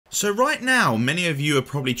So right now, many of you are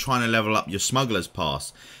probably trying to level up your Smuggler's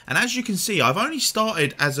Pass. And as you can see, I've only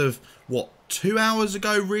started as of, what, 2 hours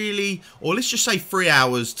ago, really? Or let's just say 3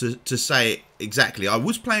 hours to say it exactly. I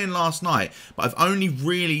was playing last night, but I've only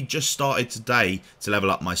really just started today to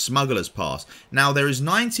level up my Smuggler's Pass. Now, there is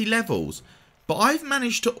 90 levels, but I've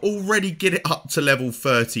managed to already get it up to level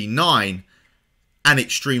 39 and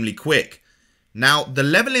extremely quick. Now, the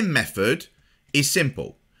leveling method is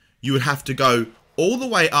simple. You would have to go all the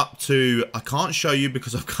way up to, I can't show you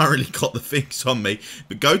because I've currently got the things on me,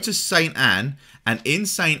 but go to St. Anne, and in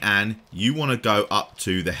St. Anne, you want to go up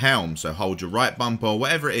to the helm. So hold your right bumper or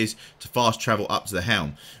whatever it is to fast travel up to the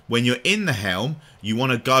helm. When you're in the helm, you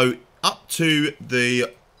want to go up to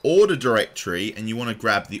the order directory and you want to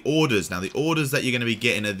grab the orders. Now the orders that you're going to be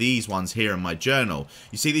getting are these ones here in my journal.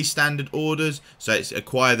 You see these standard orders? So it's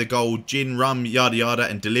acquire the gold, gin, rum, yada yada,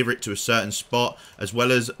 and deliver it to a certain spot, as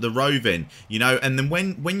well as the roving, you know. And then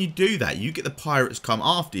when you do that, you get the pirates come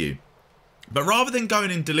after you. But rather than going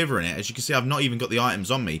and delivering it, as you can see, I've not even got the items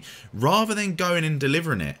on me. Rather than going and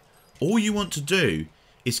delivering it, all you want to do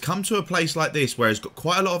is come to a place like this where it's got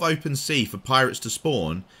quite a lot of open sea for pirates to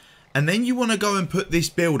spawn. And then you want to go and put this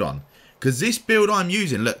build on. Because this build I'm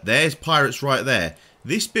using, look, there's pirates right there.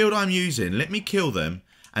 This build I'm using, let me kill them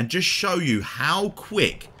and just show you how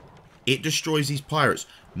quick it destroys these pirates.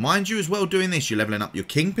 Mind you as well, doing this, you're leveling up your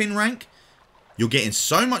Kingpin rank. You're getting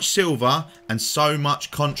so much silver and so much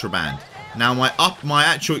contraband. Now my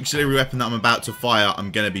actual auxiliary weapon that I'm about to fire,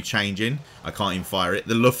 I'm going to be changing. I can't even fire it.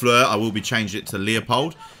 The Le Fleur, I will be changing it to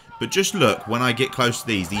Leopold. But just look, when I get close to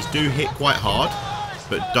these do hit quite hard.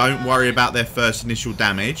 But don't worry about their first initial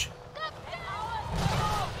damage.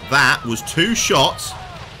 That was 2 shots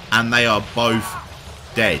and they are both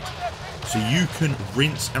dead. So you can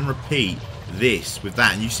rinse and repeat this with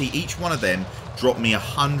that. And you see each one of them drop me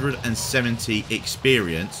 170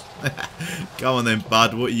 experience. Go on then,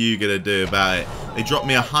 bud. What are you going to do about it? They dropped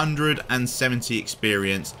me 170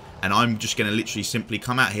 experience. And I'm just going to literally simply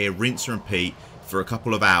come out here, rinse and repeat for a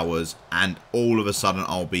couple of hours, and all of a sudden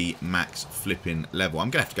I'll be max flipping level. I'm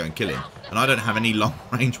gonna have to go and kill him, and I don't have any long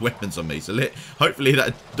range weapons on me, so hopefully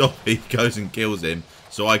that Doppy goes and kills him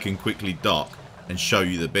so I can quickly dock and show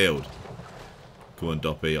you the build. Come on,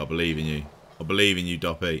 Doppy, I believe in you. I believe in you,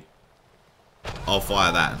 Doppy. I'll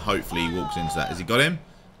fire that and hopefully he walks into that. Has he got him?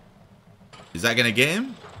 Is that gonna get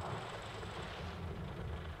him?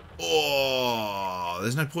 Oh,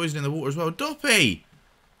 there's no poison in the water as well. Doppy!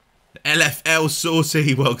 LFL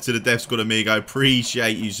Saucy, welcome to the Death Squad, amigo.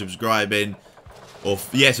 Appreciate you subscribing. Or,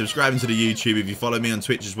 yeah, subscribing to the YouTube. If you follow me on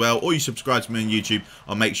Twitch as well, or you subscribe to me on YouTube,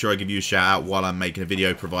 I'll make sure I give you a shout out while I'm making a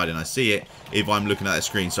video, providing I see it, if I'm looking at the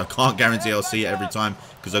screen. So I can't guarantee I'll see it every time,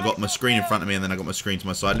 because I've got my screen in front of me and then I've got my screen to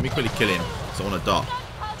my side. Let me quickly kill him, because I want to dock.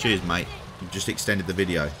 Cheers, mate. You've just extended the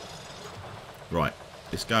video. Right,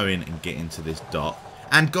 let's go in and get into this dock.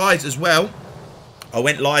 And guys, as well, I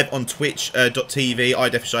went live on twitch.tv,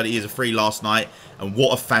 iDefishide is a free last night, and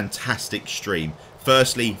what a fantastic stream.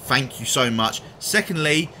 Firstly, thank you so much.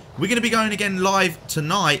 Secondly, we're going to be going again live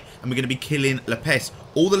tonight, and we're going to be killing La Peste.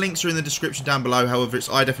 All the links are in the description down below. However, it's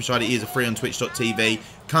iDefishide is a free on twitch.tv.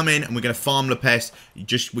 Come in and we're going to farm La Peste.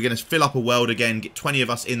 We're going to fill up a world again, get 20 of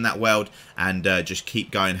us in that world, and just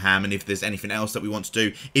keep going ham. And if there's anything else that we want to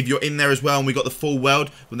do, if you're in there as well and we got the full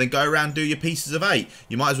world, well then go around and do your pieces of 8.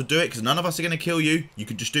 You might as well do it because none of us are going to kill you. You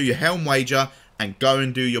could just do your helm wager and go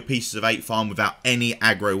and do your pieces of 8 farm without any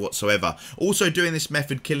aggro whatsoever. Also doing this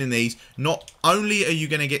method, killing these, not only are you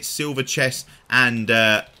going to get silver chests and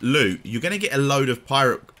loot, you're going to get a load of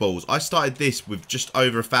pirate balls. I started this with just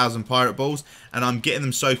over 1,000 pirate balls, and I'm getting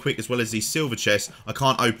them so quick, as well as these silver chests, I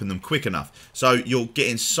can't open them quick enough. So you're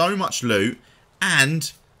getting so much loot,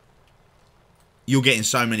 and you're getting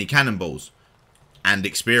so many cannonballs and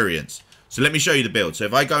experience. So let me show you the build. So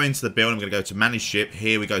if I go into the build, I'm going to go to manage ship.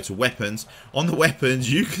 Here we go to weapons. On the weapons,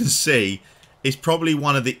 you can see it's probably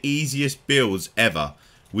one of the easiest builds ever.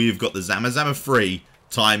 We've got the Zamazama 3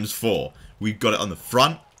 times 4. We've got it on the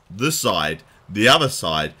front, the side, the other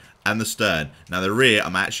side, and the stern. Now the rear,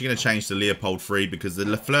 I'm actually going to change to Leopold 3 because the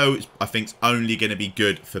Le Fleur, I think, is only going to be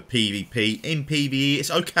good for PvP. In PvE,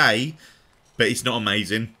 it's okay, but it's not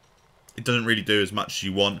amazing. It doesn't really do as much as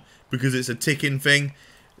you want because it's a ticking thing.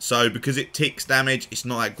 So, because it ticks damage, it's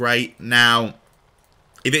not that great. Now,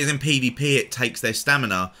 if it is in PvP, it takes their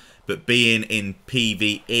stamina. But being in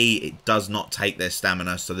PvE, it does not take their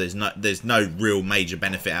stamina. So, there's no real major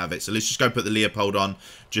benefit out of it. So, let's just go put the Leopold on,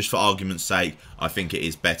 just for argument's sake. I think it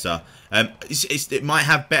is better. It might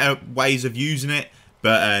have better ways of using it.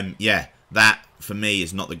 But, yeah, that for me,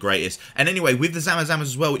 is not the greatest. And anyway, with the Zamazamas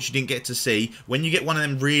as well, which you didn't get to see, when you get one of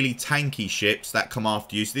them really tanky ships that come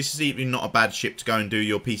after you, so this is even not a bad ship to go and do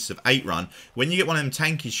your Pieces of 8 run. When you get one of them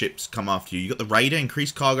tanky ships come after you, you got the Raider,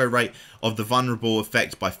 increased cargo rate of the vulnerable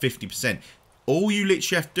effect by 50%. All you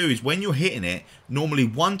literally have to do is, when you're hitting it, normally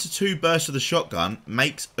 1 to 2 bursts of the shotgun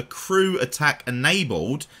makes a crew attack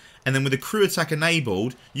enabled, and then with a crew attack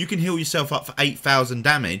enabled, you can heal yourself up for 8,000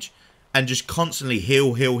 damage, and just constantly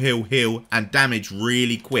heal, and damage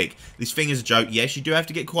really quick. This thing is a joke. Yes, you do have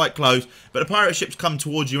to get quite close, but the pirate ships come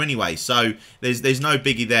towards you anyway, so there's no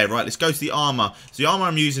biggie there, right? Let's go to the armor. So the armor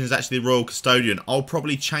I'm using is actually the Royal Custodian. I'll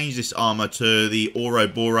probably change this armor to the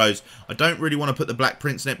Ouroboros. I don't really want to put the Black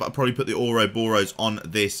Prince in it, but I'll probably put the Ouroboros on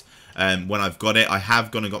this when I've got it. I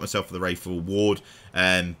have gone and got myself for the Wraithful Ward,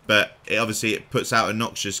 but obviously it puts out a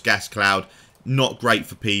noxious gas cloud. Not great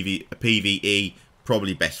for PvE.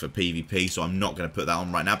 Probably best for PvP, so I'm not going to put that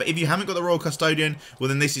on right now. But if you haven't got the Royal Custodian, well,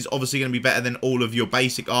 then this is obviously going to be better than all of your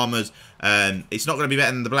basic armors. It's not going to be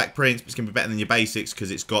better than the Black Prince, but it's going to be better than your basics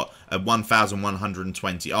because it's got a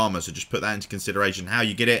 1,120 armor. So just put that into consideration. How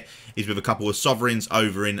you get it is with a couple of sovereigns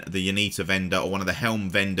over in the Yanita vendor, or one of the Helm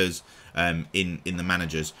vendors in the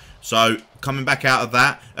managers. So coming back out of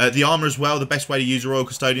that, the armor as well, the best way to use a Royal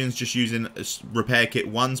Custodian is just using repair kit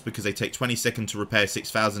 1s, because they take 20 seconds to repair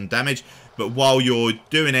 6,000 damage. But while you're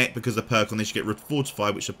doing it, because the perk on this, you get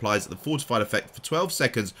Fortified, which applies the Fortified effect for 12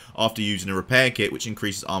 seconds after using a repair kit, which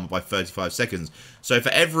increases armor by 35 seconds. So for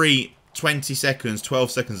every 20 seconds,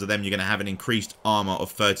 12 seconds of them, you're going to have an increased armor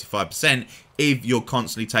of 35% if you're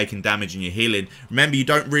constantly taking damage and you're healing. Remember, you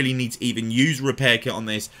don't really need to even use repair kit on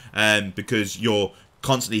this because you're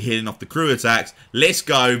constantly healing off the crew attacks. Let's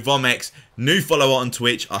go, Vomex, new follower on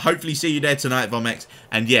Twitch. I'll hopefully see you there tonight, Vomex.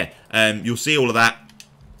 And yeah, you'll see all of that.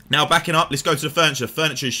 Now, backing up, let's go to the furniture.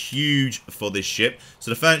 Furniture is huge for this ship.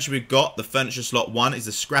 So the furniture we've got, the furniture slot 1 is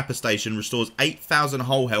the Scrapper Station. Restores 8,000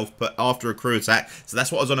 whole health after a crew attack. So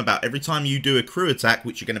that's what I was on about. Every time you do a crew attack,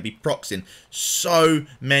 which you're going to be proxing so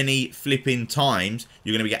many flipping times,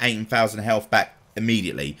 you're going to get 8,000 health back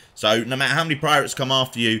immediately. So no matter how many pirates come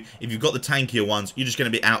after you, if you've got the tankier ones, you're just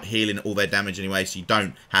going to be out healing all their damage anyway, so you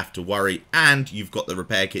don't have to worry. And you've got the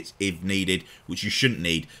repair kits if needed, which you shouldn't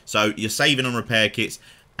need. So you're saving on repair kits,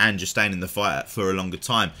 and just staying in the fight for a longer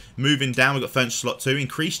time. Moving down, we've got furniture slot 2.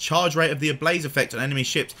 Increased charge rate of the ablaze effect on enemy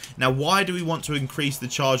ships. Now, why do we want to increase the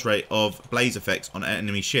charge rate of blaze effects on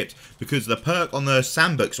enemy ships? Because the perk on the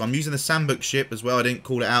SAMBUK, so I'm using the SAMBUK ship as well. I didn't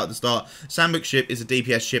call it out at the start. SAMBUK ship is a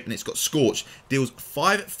DPS ship, and it's got Scorch. Deals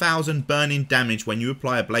 5,000 burning damage when you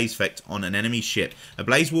apply a blaze effect on an enemy ship. A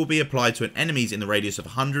blaze will be applied to an enemies in the radius of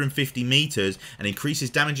 150 meters and increases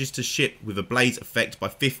damages to ship with a blaze effect by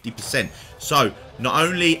 50%. So, not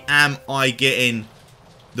only am I getting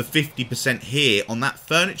the 50% here on that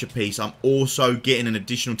furniture piece, I'm also getting an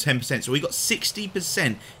additional 10%. So we got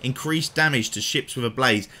 60% increased damage to ships with a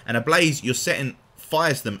blaze. And a blaze, you're setting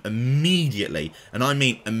fires to them immediately, and I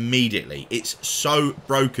mean immediately. It's so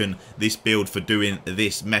broken, this build, for doing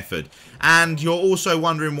this method. And you're also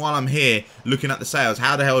wondering, while I'm here looking at the sails,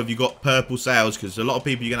 how the hell have you got purple sails? Because a lot of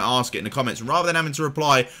people, you're going to ask it in the comments, and rather than having to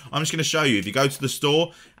reply, I'm just going to show you. If you go to the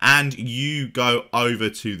store and you go over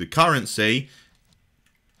to the currency,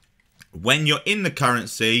 when you're in the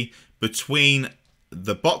currency, between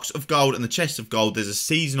the box of gold and the chest of gold, there's a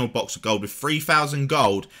seasonal box of gold with 3,000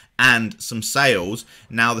 gold and some sails.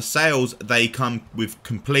 Now the sails, they come with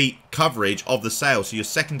complete coverage of the sails, so your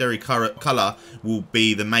secondary colour will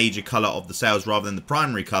be the major colour of the sails rather than the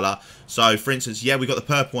primary colour. So for instance, yeah, we got the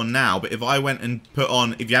purple one now, but if I went and put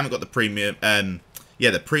on, if you haven't got the premium,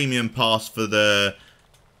 the premium pass for the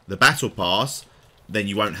battle pass, then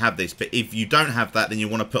you won't have this. But if you don't have that, then you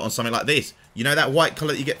want to put on something like this. You know that white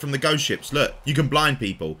colour that you get from the ghost ships? Look, you can blind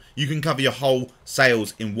people. You can cover your whole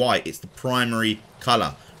sails in white. It's the primary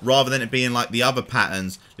colour. Rather than it being like the other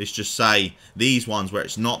patterns, let's just say these ones where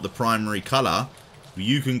it's not the primary colour,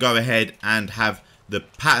 you can go ahead and have the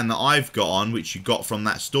pattern that I've got on, which you got from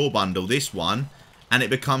that store bundle, this one, and it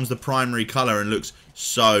becomes the primary colour and looks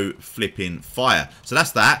so flipping fire. So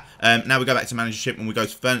that's that. Now we go back to manager ship and we go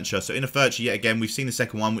to furniture. So in a furniture, yet again, we've seen the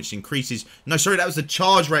second one, which increases... No, sorry, that was the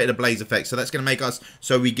charge rate of the blaze effect. So that's going to make us...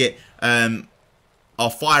 So we get... our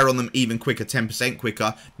fire on them even quicker, 10%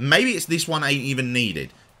 quicker. Maybe it's this one ain't even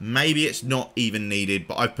needed. Maybe it's not even needed,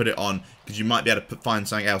 but I've put it on because you might be able to find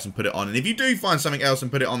something else and put it on. And if you do find something else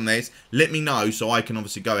and put it on this, let me know so I can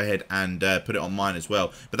obviously go ahead and put it on mine as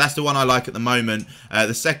well. But that's the one I like at the moment.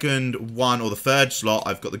 The second one, or the third slot,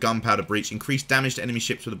 I've got the gunpowder breach. Increased damage to enemy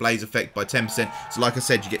ships with a blaze effect by 10%. So like I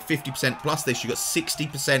said, you get 50% plus this. You got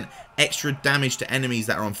 60% extra damage to enemies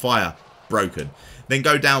that are on fire. broken. Then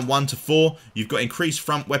go down 1 to 4. You've got increased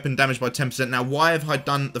front weapon damage by 10%. Now, why have I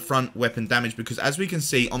done the front weapon damage? Because as we can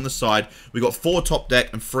see on the side, we've got 4 top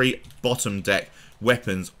deck and 3 bottom deck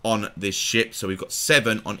weapons on this ship. So we've got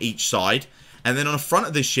 7 on each side. And then on the front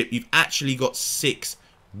of this ship, you've actually got 6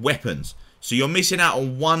 weapons. So you're missing out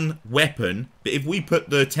on 1 weapon, but if we put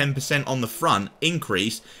the 10% on the front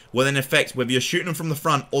increase, well then in effect, whether you're shooting them from the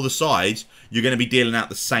front or the sides, you're going to be dealing out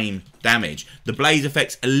the same damage. The blaze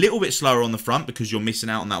effect's a little bit slower on the front because you're missing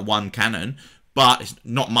out on that 1 cannon, but it's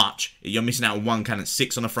not much. You're missing out on 1 cannon,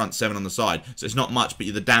 6 on the front, 7 on the side. So it's not much, but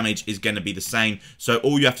the damage is going to be the same. So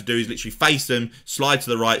all you have to do is literally face them, slide to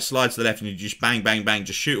the right, slide to the left, and you just bang, bang, bang,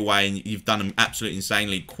 just shoot away, and you've done them absolutely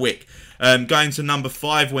insanely quick. Going to number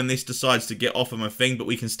 5 when this decides to get off of my thing, but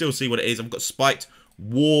we can still see what it is. I've got Spiked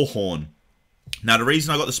Warhorn. Now, the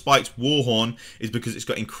reason I got the Spiked Warhorn is because it's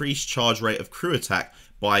got increased charge rate of crew attack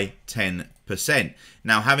by 10%.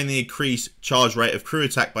 Now, having the increased charge rate of crew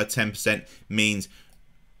attack by 10% means,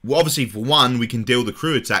 well, obviously, for 1, we can deal the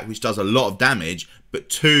crew attack, which does a lot of damage, but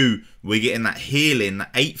 2, we're getting that healing,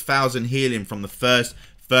 that 8,000 healing from the first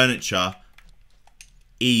furniture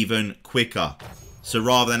even quicker. So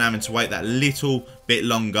rather than having to wait that little bit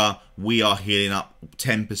longer, we are healing up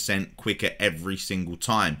 10% quicker every single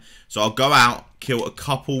time. So I'll go out, kill a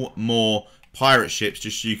couple more pirate ships,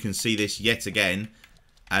 just so you can see this yet again.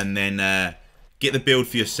 And then get the build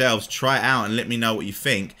for yourselves, try it out and let me know what you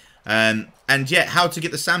think. And yeah, how to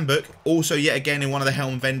get the SAMBUK. Also, yet again, in one of the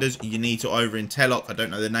helm vendors, you need to over in Telloc. I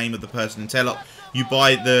don't know the name of the person in Telloc. You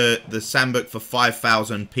buy the SAMBUK for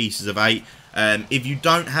 5,000 pieces of 8. If you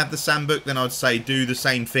don't have the SAMBUK, then I'd say do the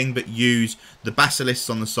same thing, but use the basilisks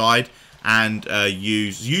on the side and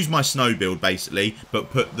use my snow build basically,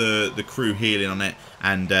 but put the crew healing on it,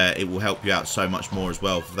 and it will help you out so much more as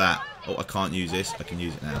well for that. Oh, I can't use this. I can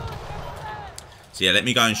use it now. So yeah, let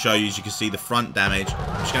me go and show you. As you can see, the front damage.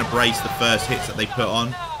 I'm just going to brace the first hits that they put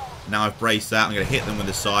on. Now I've braced that, I'm going to hit them with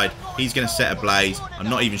the side. He's going to set ablaze. I'm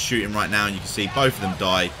not even shooting right now, and you can see both of them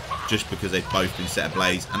die just because they've both been set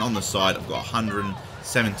ablaze. And on the side, I've got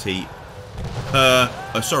 170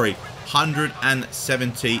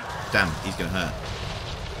 170. Damn, he's going to hurt.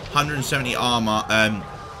 170 armor.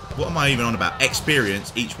 What am I even on about?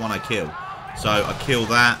 Experience each one I kill. So I kill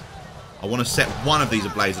that. I want to set one of these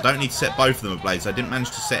ablaze. I don't need to set both of them ablaze. I didn't manage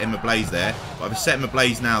to set him ablaze there. But if I set him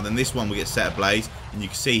ablaze now, then this one will get set ablaze. And you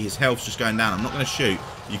can see his health's just going down. I'm not going to shoot.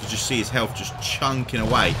 You can just see his health just chunking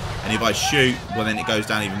away. And if I shoot, well, then it goes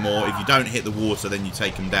down even more. If you don't hit the water, then you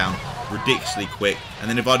take him down ridiculously quick. And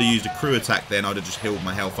then if I'd have used a crew attack, then I'd have just healed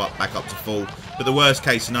my health up, back up to full. But the worst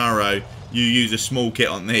case scenario, you use a small kit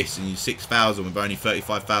on this and you 6,000 with only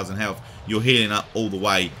 35,000 health. You're healing up all the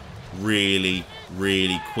way really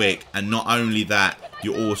quick. And not only that,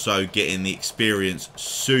 you're also getting the experience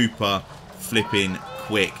super flipping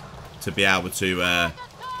quick to be able to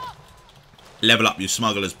level up your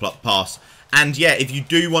smuggler's pass. And yeah, if you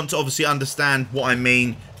do want to obviously understand what I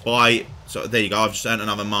mean by, so there you go, I've just earned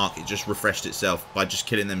another mark. It just refreshed itself by just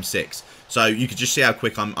killing them 6. So you can just see how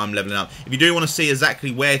quick I'm leveling up. If you do want to see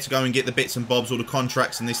exactly where to go and get the bits and bobs, all the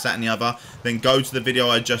contracts and this, that and the other, then go to the video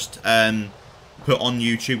I just put on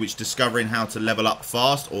YouTube, which is discovering how to level up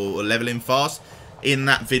fast or leveling fast. In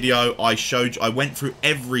that video, I went through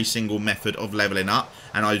every single method of leveling up,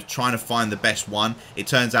 and I was trying to find the best one. It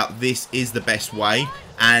turns out this is the best way,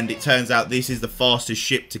 and it turns out this is the fastest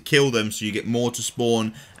ship to kill them, so you get more to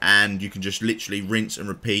spawn, and you can just literally rinse and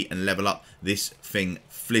repeat and level up this thing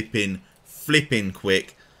flipping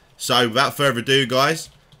quick. So without further ado, guys,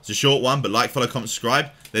 it's a short one, but like, follow, comment,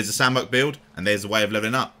 subscribe. There's the SAMBUK build, and there's the way of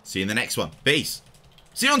leveling up. See you in the next one. Peace.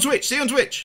 See you on Twitch. See you on Twitch.